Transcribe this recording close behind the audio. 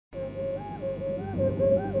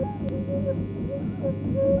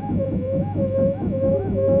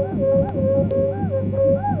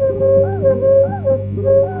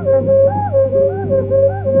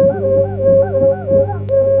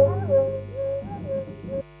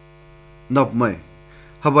Napmai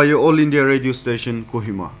Habayo All India Radio Station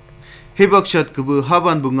Kohima Hebakshat kubu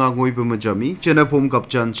haban bunga ngoi pemajami chena Phom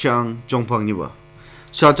kapchan chang chongpang niba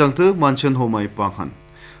Sachang tu manchen homai panghan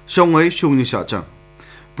Shongai shungni sachang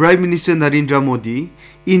Prime Minister Narendra Modi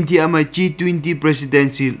India mai G20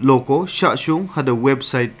 presidency logo shashung had a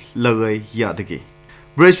website lagai yadage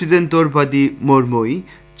President Draupadi Murmu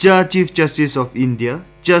Cha Chief Justice of India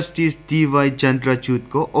Justice D.Y. Chandrachud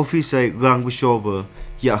ko office ay gang bishoba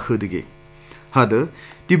ya khudage Hada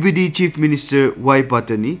Deputy Chief Minister Y.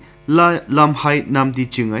 Patton Lamhainamdi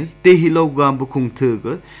Village te hilo gam bukung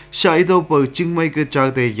thega shaido pa chingmai ke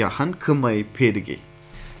chagde yahan khmai phedge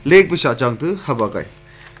lek bisha changtu habagai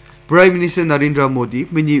Prime Minister Narendra Modi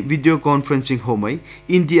mini video conferencing homai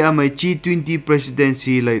India mai G20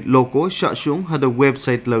 presidency lai logo shashung hada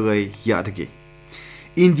website lagai yadge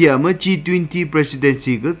India mai G20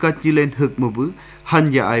 presidency ga katnilen hukmabu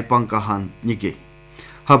hanya ai pangkahan nike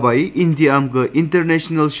Habai India amga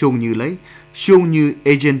international show new lai show new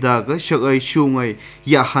agenda ga shagai shungai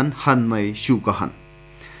yahan han mai shukahan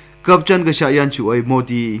kapchan ga shayan chuai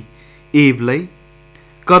Modi eblai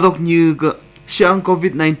kadok new ga shang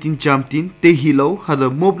COVID-19 chamtin te hilo hada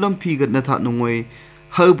moblam phi ga natha nongoi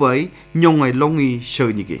habai nyongai longi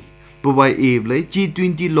shonige bubai eblai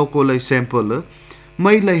G20 local lai sample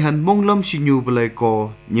mai lai han monglam sinyu blai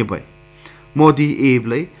ko nyebai Modi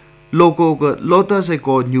eblai logo ga lota sai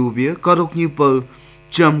ko nyubia karok nyu pa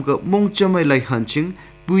cham ga mong chamai lai hanching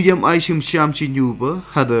buyam ai sim sham chi nyuba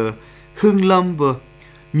hada hunglam ba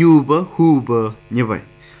nyuba huba nyebai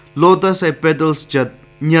lota sai pedals chat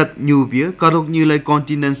nyat nyubia karok nyu lai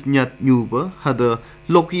continents nyat nyuba hada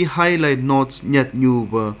loki high lai notes nyat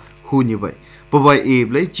nyuba hu nyebai babai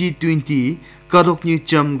eblai G20 karok nyu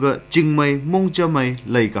cham ga chingmai mong chamai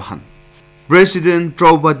lai ka han President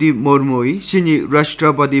Draupadi Murmu Sini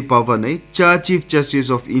Rashtrapati Bhavan Cha Chief Justice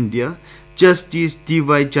of India Justice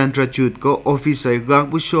D.Y. Chandrachud ko office ay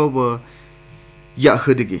gang bushoba ya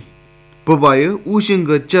khudge Babaya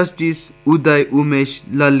Ushinga Justice Uday Umesh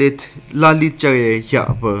Lalit chaye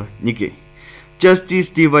ya pa nike Justice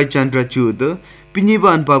D.Y. Chandrachud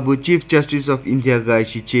Piniban Babu Chief Justice of India gai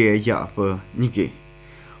shi che ya pa nike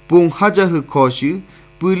Pung haja hu khoshu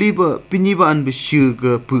puliba piniban bishu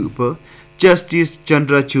ga pupa Justice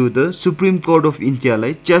Chandrachud Supreme Court of India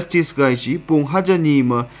lai Justice Gaishi Pung Hajani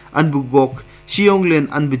ma Anbugok Shionglen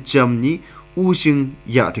Anbichamni Using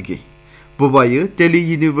Yatage Bobaya Delhi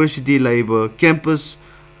University Labor Campus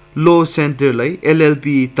Law Center lai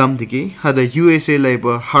LLB Tamdige Hada USA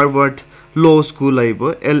Labor Harvard Law School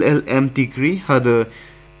Labor LLM degree Hada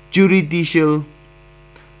Judicial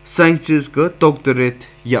Sciences ka doctorate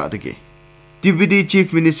Yatage Deputy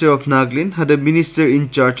Chief Minister of Nagaland had a minister in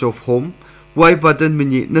charge of Phom Y. Patton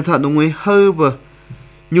mini natha nongoi herba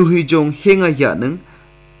nyuhi jong henga yanang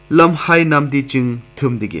Lamhainamdi Village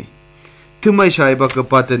thumdige thumai shai ba ka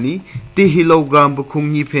patani ti hilo gam ba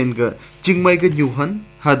khungni phen ga chingmai ga nyuhan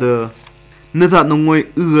hada natha nongoi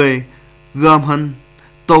uai gam han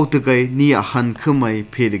tautukai ni han khmai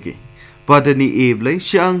phedege patani eblai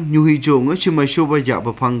shang nyuhi jong chimai shoba ya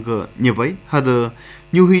ba phanga nyebai hada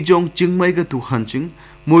nyuhi jong chingmai ga tu hanching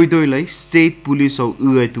Moidoi lai state police au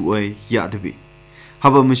uai tu ai yadabi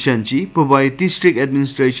haba mishanji pabai district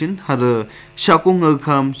administration hada shakong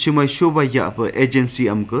ngkham chimai shoba ya pa agency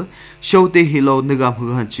amka shote hilo nagam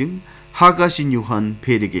hu hanching haga sinyuhan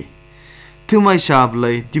phedege thumai shab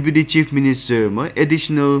lai deputy chief minister ma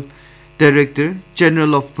additional director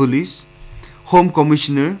general of police home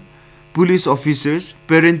commissioner police officers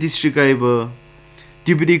parent district aiba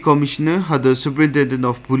deputy commissioner hada superintendent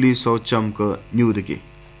of police au chamka nyudege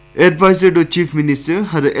Advisor to Chief Minister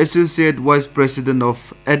had the Associate Vice President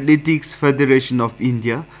of Athletics Federation of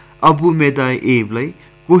India, Abu Medai Ablai,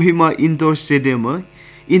 Kohima Indoor Stadium,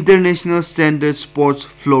 International Standard Sports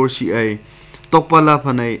Floor CI, Tokpala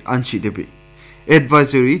Panai Anchi Debi.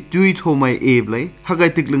 Advisory Duit Homai Ablai,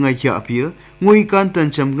 Hagaitik Lunga Yapia, Muikan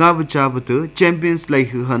Tancham Gabachabata, Champions like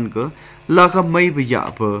Hanga, Laka Maiba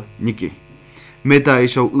Yapa, Niki. Meta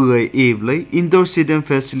ishaw uai eblai indoor stadium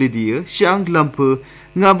facility shang lampu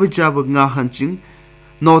ngabajab nga hanching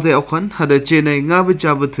node okhan hada chenai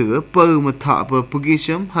ngabajab thu pa matha pa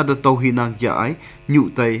pugisham hada tauhinang yaai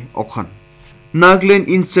nyutai okhan Nagaland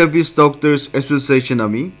in Service Doctors Association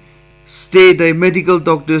ami stay dai medical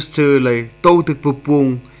doctors thlai tautuk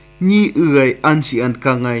pupung ni uai anchi an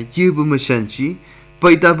kangai yibu mashanchi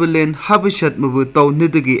paitablen habishat mabu tau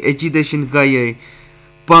nidagi agitation gayai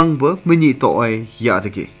pangba menyi to ai ya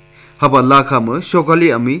dege haba lakha ma shokali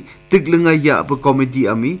ami tiklunga ya ba committee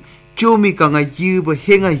ami chomi kanga yi ba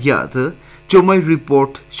henga ya the chomai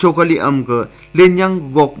report shokali amga lenyang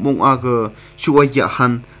gok mong aga shuwa ya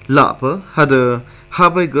han la pa hada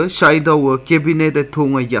habai ga shaida wa cabinet da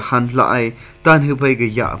thonga ya han la ai tan hu bai ga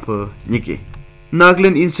ya pa nike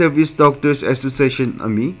Nagaland in Service Doctors Association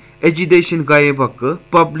ami agitation gaye bakka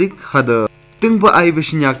public hada tungba ai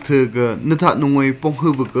bisnyak thega natha nungoi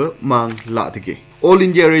ponghu baka mang la tege All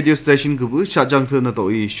India Radio Station gubu shajang the na to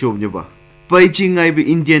I show nyoba Beijing ai be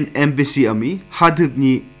Indian Embassy ami haduk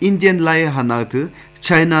ni Indian lai hanathu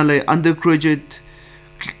China lai undergraduate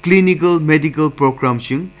clinical medical program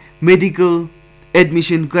sing medical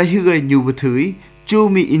admission ka higai new bathui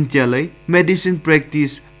chomi India lai medicine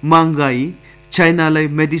practice mangai China lai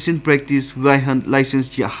medicine practice gaihan license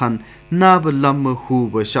chi han na ba lam hu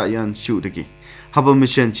ba shayan shu degi haba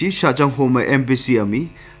mission chi shajang home embassy ami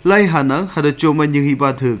lai hana hada choma nyhi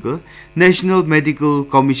ba thega National Medical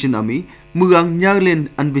Commission ami mugang nyaglen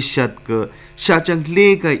anbishat ka shajang le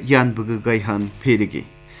ka yan ba gaihan phedegi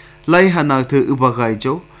lai hana the ubagai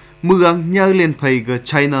jo mugang nyaglen phai ga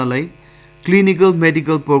China lai clinical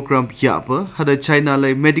medical program yapa hada China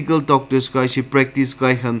lai medical doctors ka shi practice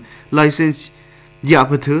gaihan license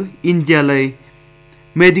Yapathu India lai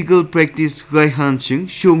medical practice gaihan ching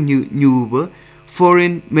shung new ba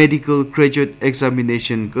foreign medical graduate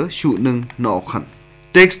examination ka shu nang nokhan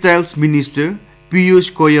Textiles Minister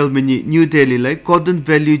Piyush Goyal mini New Delhi lai cotton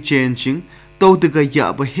value chain ching tawtaga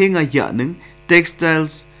ya ba henga ya nang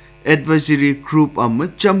textiles advisory group am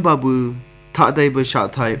chambabu thadai ba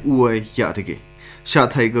shathai uai ya dege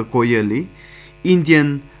shathai ga Goyali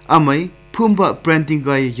Indian amai Phumba printing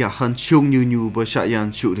guy ya han chung new ba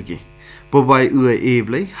shayan shurge bobai ue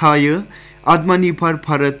eblai higher admani par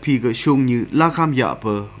bharat phi ga chung new lakham ya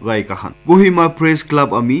pa gai ka han Kohima Press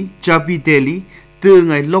Club ami chapi Delhi te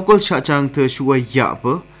ngai local shachang the shuwa ya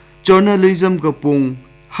pa journalism ga pung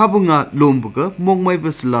habunga lomb ga mongmai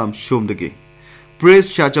baslam shom dege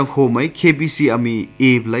press shachang homai KBC ami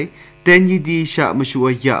eblai tenyi di sha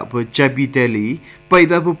mshuwa ya pa chapi Delhi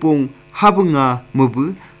paida pung habunga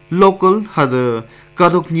mubu local hada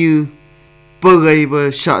kadok new pagai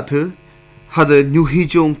ba sha the hada new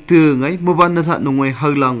hijong te ngai moban na tha nongoi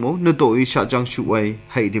haglang mo na to I sha jang shuai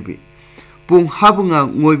hai debi pung habunga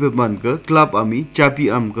ngoi ba man ga club ami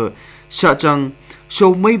chapi am ga sha jang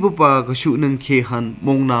show mai ba pa ga shu nang khe han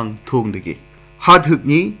mongnang thong dege hadhuk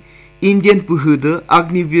ni Indian puhuda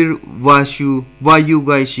agnivir vayu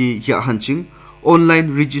gai shi ya hanching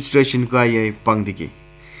online registration gai pang dege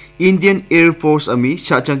Indian Air Force ami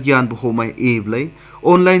shachang yan bhomai eblai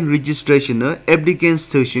online registration na applicants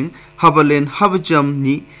searching habalen habjam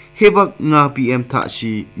ni hebak nga PM tha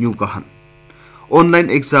shi nyu kahan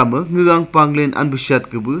online exam ngang panglen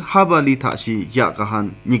anbushat kubu habali tha shi ya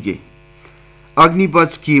kahan nige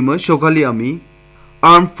agnibat scheme shokali ami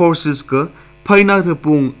armed forces ka phaina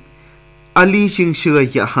thapung ali sing shiga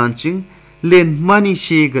ya hanching len mani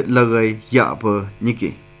she ga lagai ya ba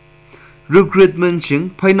nige recruitment ching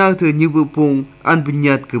phaina the nibu pung an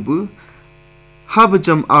bunyat kubu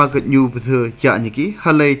habajam agat new bthe ya niki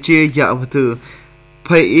halai che ya bthe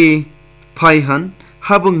phai han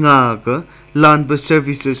habanga ka land bus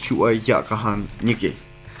services chu ai ya ka han niki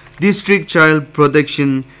district child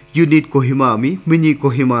protection unit Kohima mi mini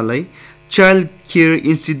Kohima lai child care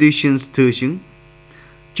institutions thing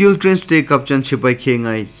children's day kapchan chipai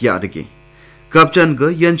khengai ya dege kapchan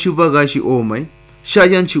ga yanchuba ga shi o mai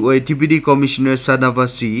Shayan chu ai Deputy Commissioner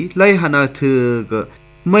Sanavasi lai hana thga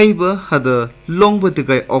maiba hada longba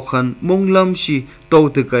tkai okhan monglam shi to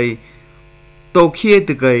tkai tokhe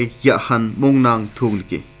tkai ya han mongnang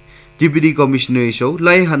thulke Deputy Commissioner show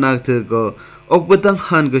lai hana thga okbatang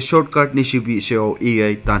han ga shortcut ni shibi show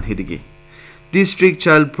ai tan hidige District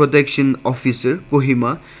Child Protection Officer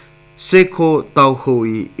Kohima Sekho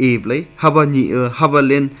Tauhoi Eblai Habani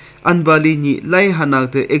Habalen Anbali ni lai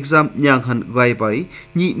hanak the exam nyang han gai bai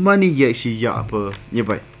ni mani ye shi ya pa ni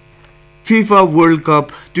bai FIFA World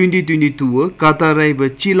Cup 2022 Qatar rai ba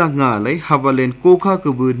chila nga lai Habalen kokha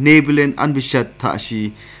kubu Nebulen anbishat tha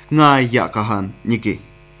shi nga ya ka han ni ke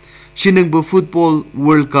Shineng bu football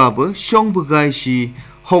World Cup shong bu gai shi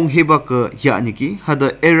hong heba ka ya ni ki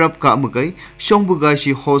hada Arab ka mugai shong bu gai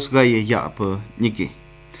shi host gai ya pa ni ke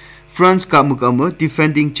France ka mukama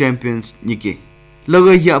defending champions ni ke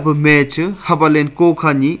laga ya ba match habalen ko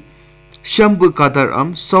khani shambu Qatar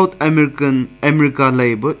am South America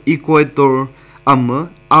labor Ecuador am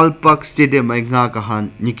Alpak Stadium ai nga ka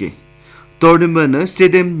han ni ke tournament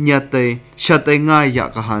stadium nyatai shatai nga ya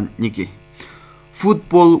ka han ni ke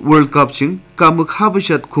Football World Cup ching kamuk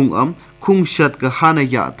habishat khung shat ka hana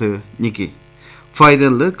ya te niki.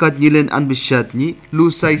 Final le kat nilen anbishat ni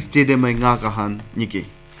Lusai Stadium ay nga kahan niki.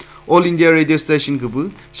 All India Radio Station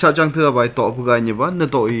kubu, Shajang Thabai to Pugai Niba,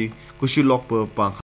 Natoi, Kushulok per Pang.